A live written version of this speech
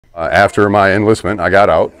After my enlistment, I got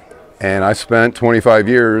out, and I spent 25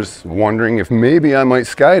 years wondering if maybe I might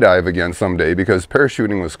skydive again someday because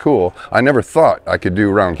parachuting was cool. I never thought I could do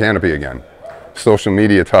round canopy again. Social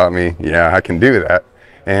media taught me, yeah, I can do that.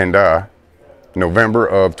 And November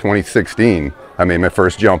of 2016, I made my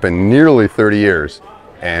first jump in nearly 30 years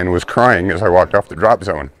and was crying as I walked off the drop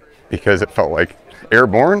zone because it felt like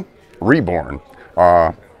airborne, reborn.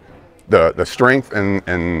 The strength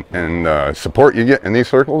and support you get in these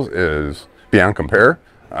circles is beyond compare.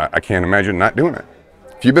 I can't imagine not doing it.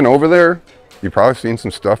 If you've been over there, you've probably seen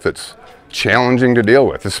some stuff that's challenging to deal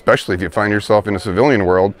with, especially if you find yourself in a civilian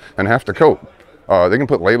world and have to cope. They can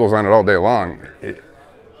put labels on it all day long.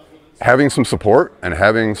 Having some support and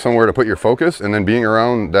having somewhere to put your focus and then being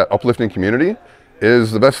around that uplifting community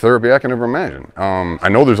is the best therapy I can ever imagine. I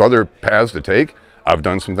know there's other paths to take. I've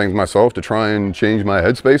done some things myself to try and change my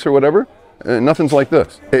headspace or whatever. Nothing's like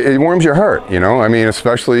this. It warms your heart, you know? I mean,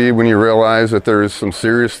 especially when you realize that there's some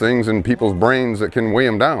serious things in people's brains that can weigh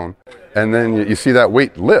them down. And then you see that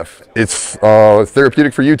weight lift. It's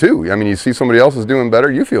therapeutic for you too. I mean, you see somebody else is doing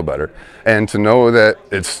better, you feel better. And to know that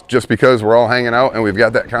it's just because we're all hanging out and we've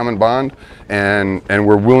got that common bond and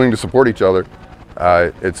we're willing to support each other,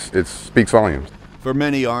 it speaks volumes. For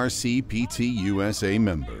many RCPT USA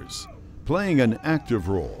members, playing an active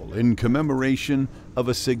role in commemoration of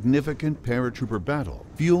a significant paratrooper battle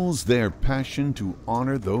fuels their passion to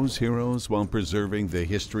honor those heroes while preserving the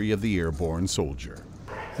history of the airborne soldier.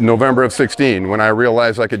 November of 16, when I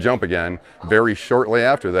realized I could jump again, very shortly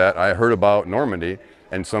after that, I heard about Normandy,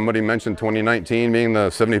 and somebody mentioned 2019 being the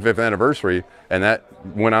 75th anniversary, and that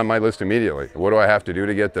went on my list immediately. What do I have to do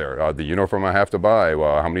to get there? The uniform I have to buy,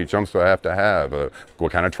 how many jumps do I have to have,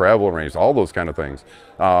 what kind of travel arrangements, all those kind of things.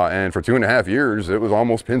 And for 2.5 years, it was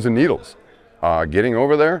almost pins and needles. Getting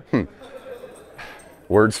over there,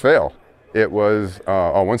 words fail. It was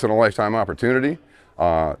a once-in-a-lifetime opportunity.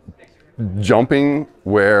 Jumping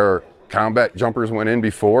where combat jumpers went in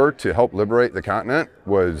before to help liberate the continent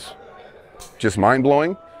was just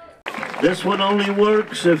mind-blowing. This one only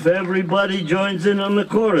works if everybody joins in on the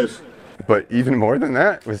chorus. But even more than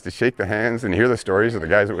that was to shake the hands and hear the stories of the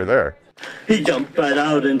guys that were there. He jumped right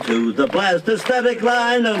out into the blast aesthetic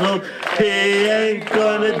line of hope. He ain't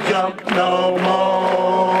gonna jump no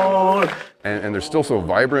more. And they're still so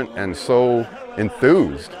vibrant and so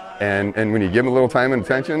enthused. And when you give them a little time and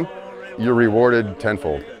attention, you're rewarded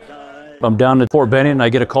tenfold. I'm down at Fort Benning and I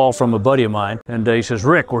get a call from a buddy of mine, and he says,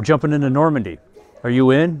 "Rick, we're jumping into Normandy. Are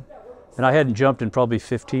you in?" And I hadn't jumped in probably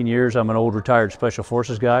 15 years. I'm an old retired Special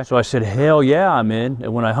Forces guy. So I said, "Hell yeah, I'm in."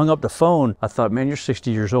 And when I hung up the phone, I thought, man, you're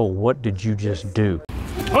 60 years old. What did you just do?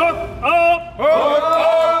 Hook up! Hook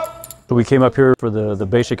up! So we came up here for the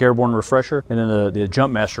basic airborne refresher and then the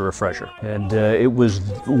jump master refresher. And it was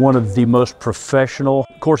one of the most professional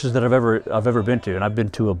courses that I've ever been to, and I've been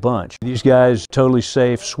to a bunch. These guys totally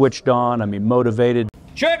safe, switched on, I mean motivated.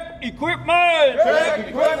 Check equipment! Check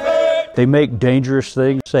equipment! They make dangerous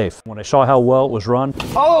things safe. When I saw how well it was run.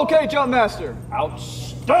 All okay, Jump Master.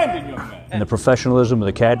 Outstanding, young man. And the professionalism of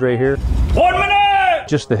the cadre here. 1 minute!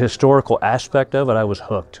 Just the historical aspect of it, I was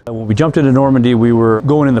hooked. When we jumped into Normandy, we were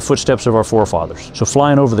going in the footsteps of our forefathers. So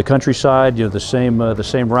flying over the countryside, you know, the same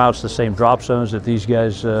routes, the same drop zones that these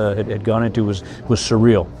guys had gone into was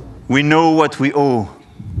surreal. We know what we owe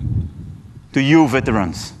to you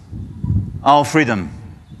veterans, our freedom.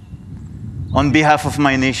 On behalf of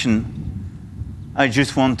my nation, I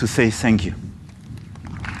just want to say thank you.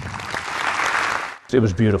 It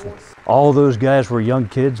was beautiful. All those guys were young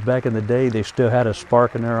kids back in the day. They still had a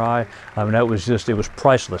spark in their eye. I mean, that was just, it was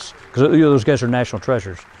priceless. Because those guys are national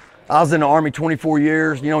treasures. I was in the Army 24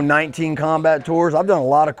 years, 19 combat tours. I've done a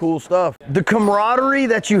lot of cool stuff. The camaraderie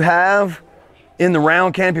that you have in the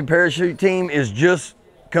round canopy parachute team is just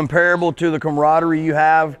comparable to the camaraderie you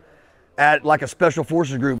have at like a Special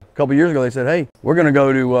Forces group. A couple years ago, they said, hey, we're gonna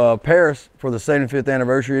go to Paris for the 75th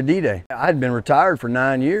anniversary of D-Day. I had been retired for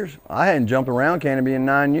 9 years. I hadn't jumped around canopy in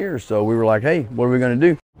 9 years. So we were like, hey, what are we gonna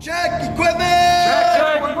do? Check equipment!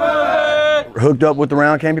 Check equipment! Hooked up with the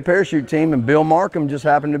round canopy parachute team, and Bill Markham just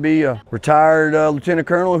happened to be a retired lieutenant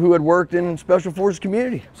colonel who had worked in Special Forces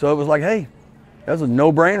community. So it was like, hey, that was a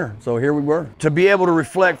no-brainer, so here we were. To be able to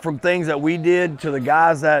reflect from things that we did to the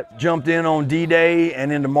guys that jumped in on D-Day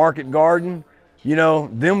and into Market Garden,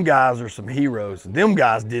 them guys are some heroes. Them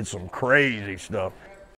guys did some crazy stuff.